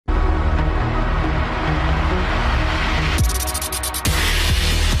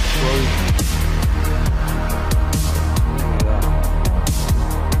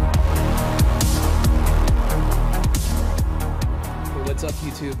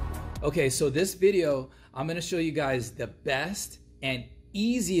Okay, so this video, I'm gonna show you guys the best and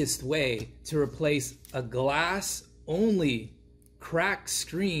easiest way to replace a glass-only cracked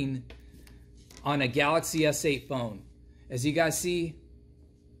screen on a Galaxy S8 phone. As you guys see,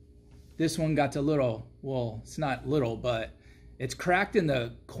 this one got a little, well, it's not little, but it's cracked in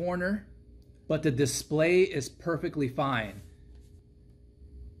the corner, but the display is perfectly fine.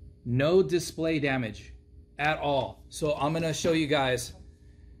 No display damage at all. So I'm gonna show you guys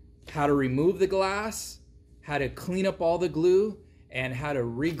how to remove the glass, how to clean up all the glue, and how to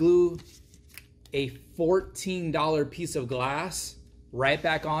re-glue a $14 piece of glass right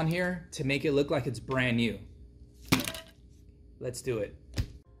back on here to make it look like it's brand new. Let's do it.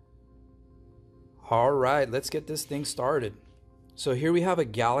 All right, let's get this thing started. So here we have a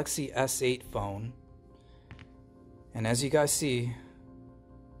Galaxy S8 phone. And as you guys see,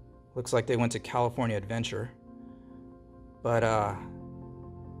 looks like they went to California Adventure. But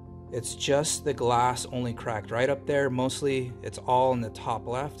it's just the glass only cracked right up there. Mostly it's all in the top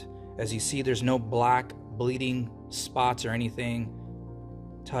left. As you see, there's no black bleeding spots or anything.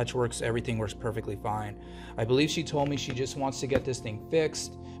 Touch works, everything works perfectly fine. I believe she told me she just wants to get this thing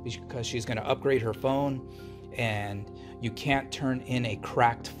fixed because she's gonna upgrade her phone, and you can't turn in a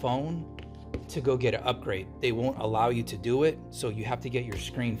cracked phone to go get an upgrade. They won't allow you to do it, so you have to get your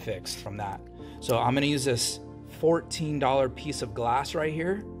screen fixed from that. So I'm gonna use this $14 piece of glass right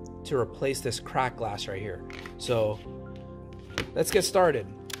here to replace this cracked glass right here. So let's get started.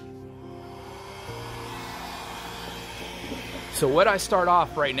 So what I start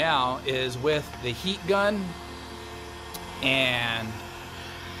off right now is with the heat gun and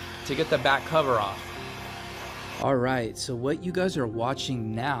to get the back cover off. All right, so what you guys are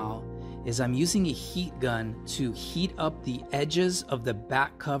watching now is I'm using a heat gun to heat up the edges of the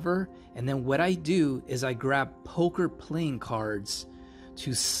back cover, and then what I do is I grab poker playing cards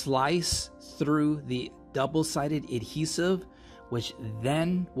to slice through the double-sided adhesive, which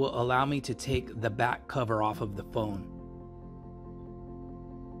then will allow me to take the back cover off of the phone.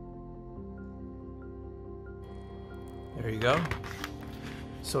 There you go.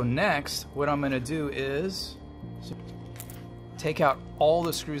 So next, what I'm gonna do is take out all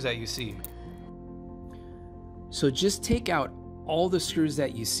the screws that you see. So just take out all the screws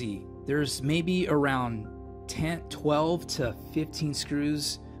that you see. There's maybe around 12 to 15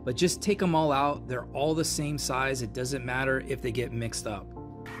 screws, but just take them all out. They're all the same size. It doesn't matter if they get mixed up.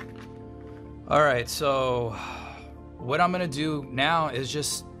 All right, so what I'm gonna do now is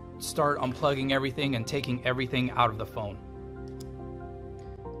just start unplugging everything and taking everything out of the phone.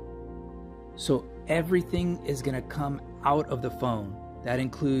 So everything is gonna come out of the phone. That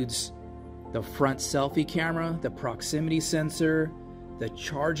includes the front selfie camera, the proximity sensor, the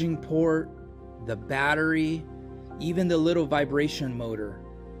charging port, the battery, even the little vibration motor.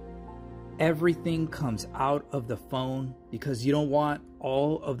 Everything comes out of the phone because you don't want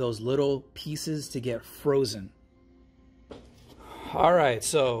all of those little pieces to get frozen. All right,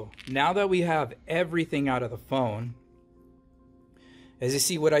 so now that we have everything out of the phone, as you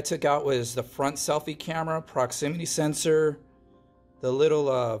see, what I took out was the front selfie camera, proximity sensor, the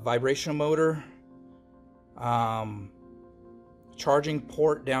little vibration motor, charging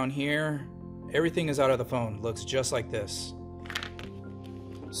port down here. Everything is out of the phone. Looks just like this.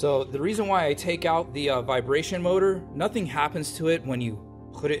 So the reason why I take out the vibration motor, nothing happens to it when you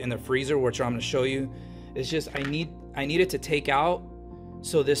put it in the freezer, which I'm going to show you. It's just I need it to take out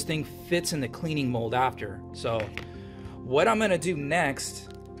so this thing fits in the cleaning mold after. So what I'm going to do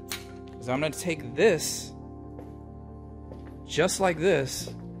next is I'm going to take this just like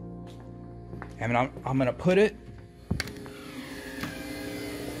this, and I'm going to put it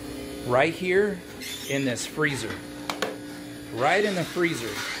right here in this freezer. Right in the freezer.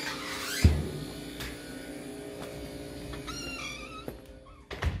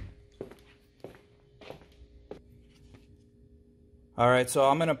 All right, so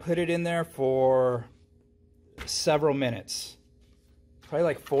I'm gonna put it in there for several minutes. Probably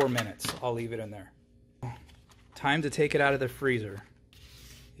like 4 minutes, I'll leave it in there. Time to take it out of the freezer.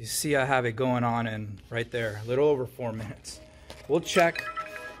 You see I have it going on in right there, a little over 4 minutes. We'll check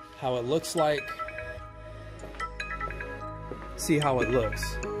how it looks like. See how it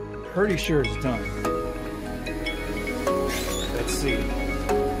looks. Pretty sure it's done. Let's see.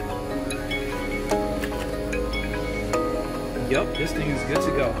 Yep, this thing is good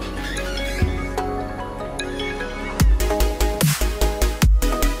to go.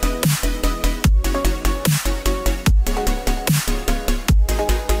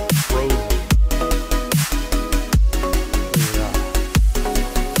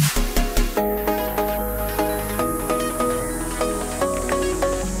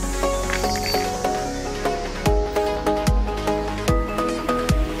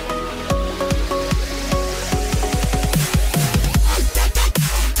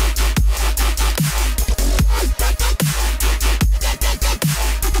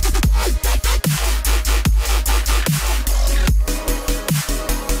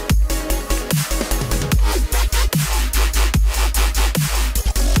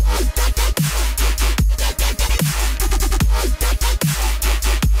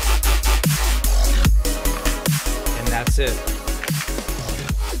 it.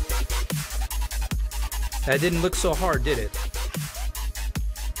 That didn't look so hard, did it?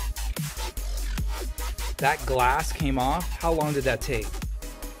 That glass came off. How long did that take?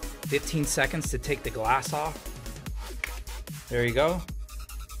 15 seconds to take the glass off. There you go.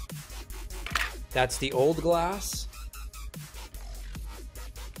 That's the old glass.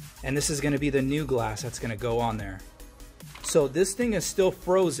 And this is gonna be the new glass that's gonna go on there. So this thing is still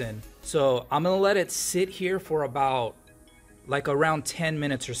frozen. So I'm gonna let it sit here for about like around 10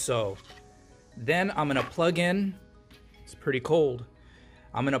 minutes or so. Then I'm gonna plug in, it's pretty cold.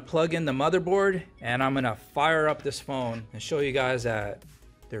 I'm gonna plug in the motherboard and I'm gonna fire up this phone and show you guys that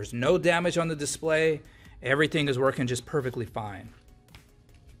there's no damage on the display. Everything is working just perfectly fine.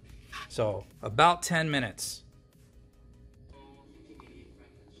 So about 10 minutes.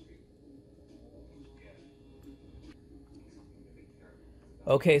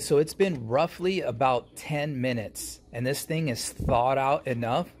 Okay, so it's been roughly about 10 minutes and this thing is thawed out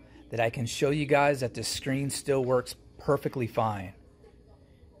enough that I can show you guys that the screen still works perfectly fine.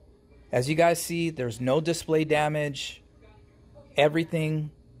 As you guys see, there's no display damage.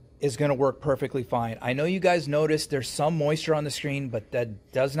 Everything is gonna work perfectly fine. I know you guys noticed there's some moisture on the screen, but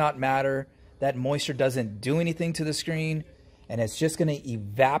that does not matter. That moisture doesn't do anything to the screen, and it's just gonna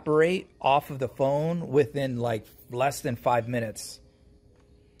evaporate off of the phone within like less than 5 minutes.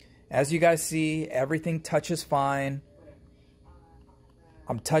 As you guys see, everything touches fine.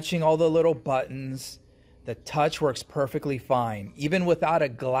 I'm touching all the little buttons. The touch works perfectly fine, even without a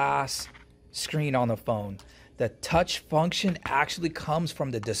glass screen on the phone. The touch function actually comes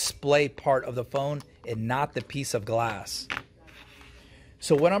from the display part of the phone and not the piece of glass.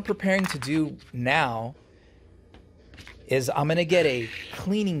 So what I'm preparing to do now is I'm gonna get a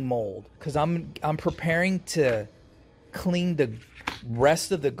cleaning mold because I'm preparing to clean the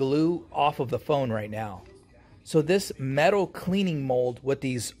rest of the glue off of the phone right now. So this metal cleaning mold with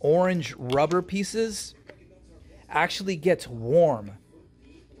these orange rubber pieces actually gets warm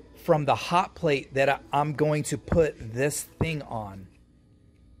from the hot plate that I'm going to put this thing on.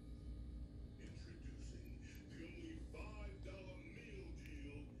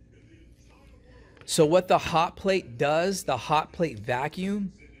 So what the hot plate does, the hot plate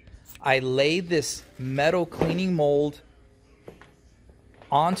vacuum, I lay this metal cleaning mold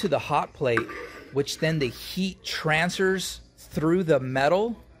onto the hot plate, which then the heat transfers through the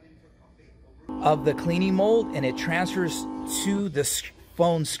metal of the cleaning mold and it transfers to the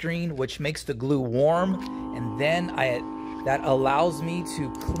phone screen, which makes the glue warm, and then that allows me to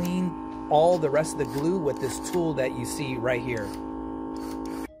clean all the rest of the glue with this tool that you see right here.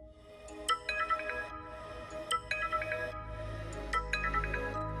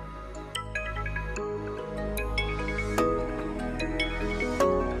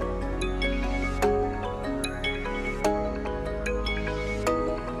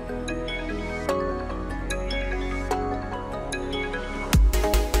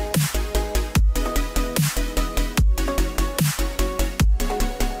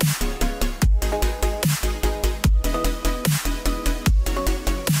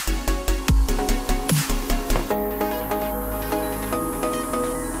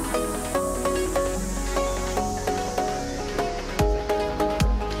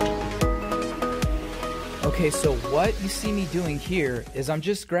 Okay, so what you see me doing here is I'm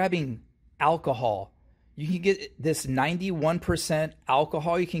just grabbing alcohol. You can get this 91%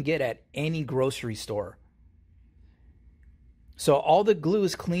 alcohol you can get at any grocery store. So all the glue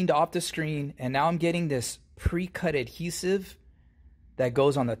is cleaned off the screen, and now I'm getting this pre-cut adhesive that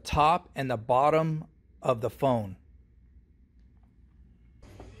goes on the top and the bottom of the phone.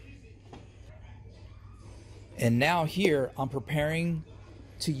 And now here I'm preparing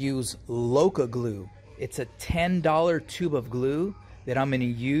to use Loca glue. It's a $10 tube of glue that I'm going to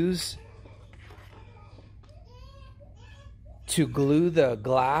use to glue the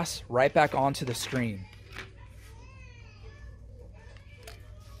glass right back onto the screen.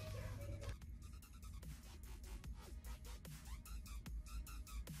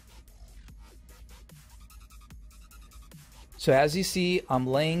 So as you see, I'm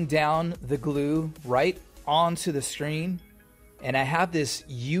laying down the glue right onto the screen, and I have this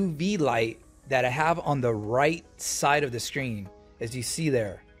UV light that I have on the right side of the screen, as you see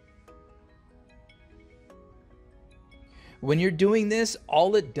there. When you're doing this,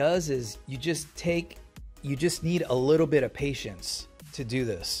 all it does is you just need a little bit of patience to do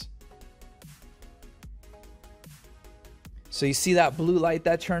this. So you see that blue light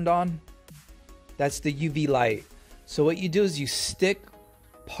that turned on? That's the UV light. So what you do is you stick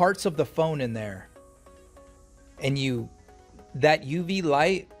parts of the phone in there, and that UV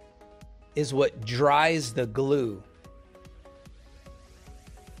light is what dries the glue.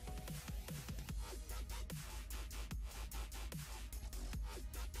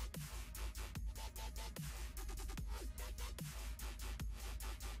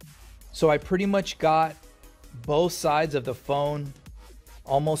 So I pretty much got both sides of the phone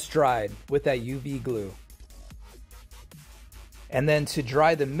almost dried with that UV glue. And then to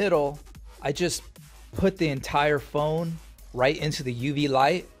dry the middle, I just put the entire phone right into the UV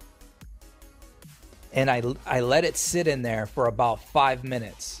light, and I let it sit in there for about 5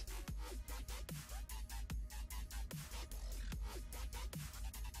 minutes.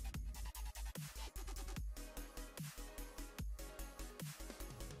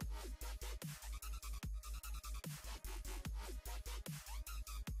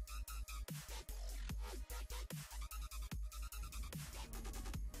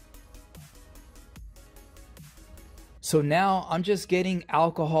 So now I'm just getting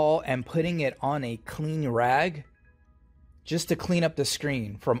alcohol and putting it on a clean rag just to clean up the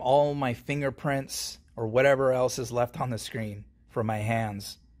screen from all my fingerprints or whatever else is left on the screen from my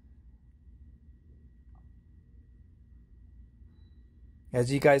hands.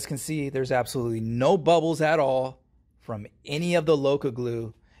 As you guys can see, there's absolutely no bubbles at all from any of the Loca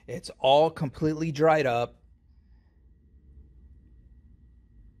glue. It's all completely dried up.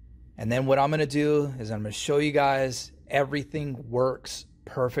 And then what I'm going to do is I'm going to show you guys everything works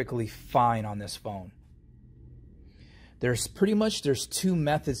perfectly fine on this phone. There's two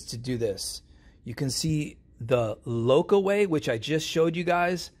methods to do this. You can see the Loca way, which I just showed you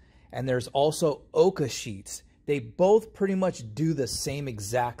guys, and there's also Oka sheets. They both pretty much do the same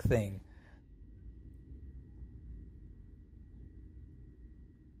exact thing.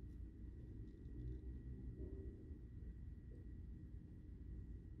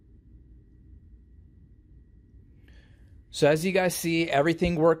 So as you guys see,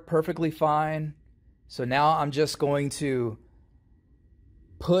 everything worked perfectly fine. So now I'm just going to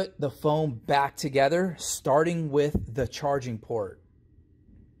put the phone back together, starting with the charging port.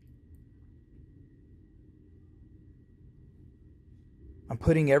 I'm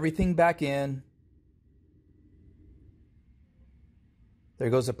putting everything back in. There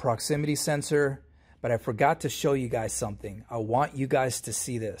goes the proximity sensor, but I forgot to show you guys something. I want you guys to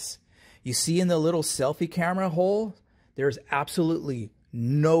see this. You see in the little selfie camera hole, there's absolutely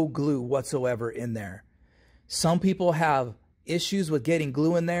no glue whatsoever in there. Some people have issues with getting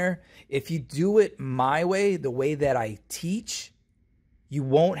glue in there. If you do it my way, the way that I teach, you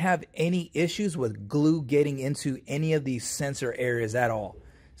won't have any issues with glue getting into any of these sensor areas at all.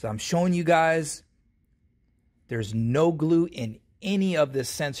 So I'm showing you guys there's no glue in any of this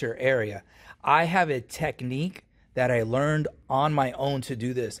sensor area. I have a technique that I learned on my own to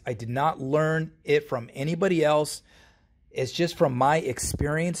do this. I did not learn it from anybody else. It's just from my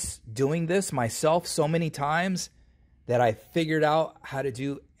experience doing this myself so many times that I figured out how to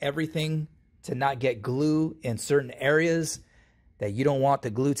do everything to not get glue in certain areas that you don't want the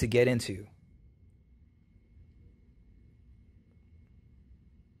glue to get into.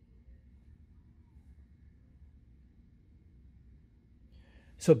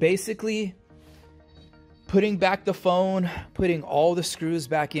 So basically, putting back the phone, putting all the screws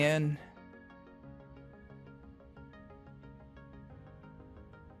back in.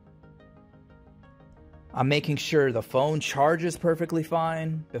 I'm making sure the phone charges perfectly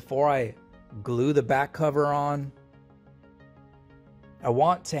fine before I glue the back cover on. I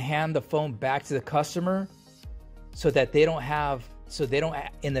want to hand the phone back to the customer so that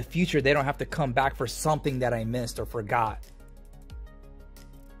in the future, they don't have to come back for something that I missed or forgot.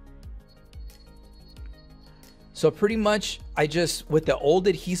 So pretty much, with the old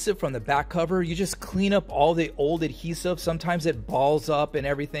adhesive from the back cover, you just clean up all the old adhesive. Sometimes it balls up and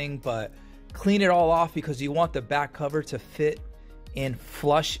everything, but clean it all off because you want the back cover to fit in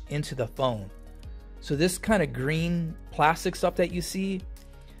flush into the phone. So this kind of green plastic stuff that you see,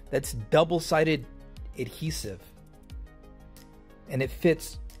 that's double-sided adhesive. And it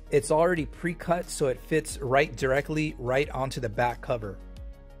fits, it's already pre-cut, so it fits directly onto the back cover.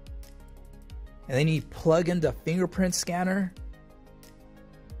 And then you plug in the fingerprint scanner,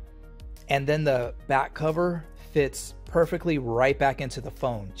 and then the back cover fits perfectly right back into the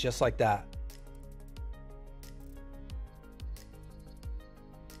phone, just like that.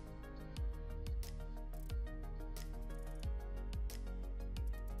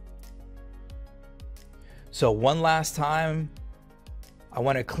 So one last time, I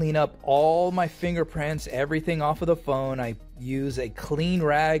want to clean up all my fingerprints, everything off of the phone. I use a clean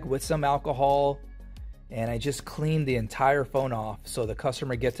rag with some alcohol, and I just clean the entire phone off so the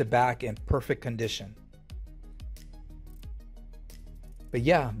customer gets it back in perfect condition. But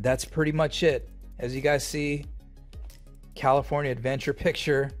yeah, that's pretty much it. As you guys see, California Adventure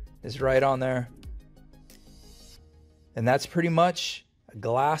picture is right on there. And that's pretty much a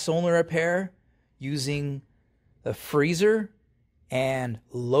glass only repair using the freezer and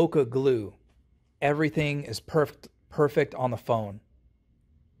Loca glue. Everything is perfect on the phone.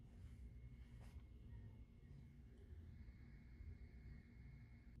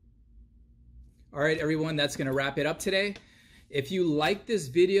 All right, everyone, that's going to wrap it up today. If you like this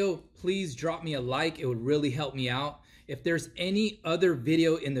video, please drop me a like. It would really help me out. If there's any other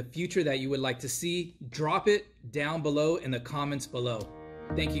video in the future that you would like to see, drop it down below in the comments below.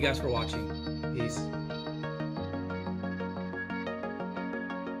 Thank you guys for watching. Peace.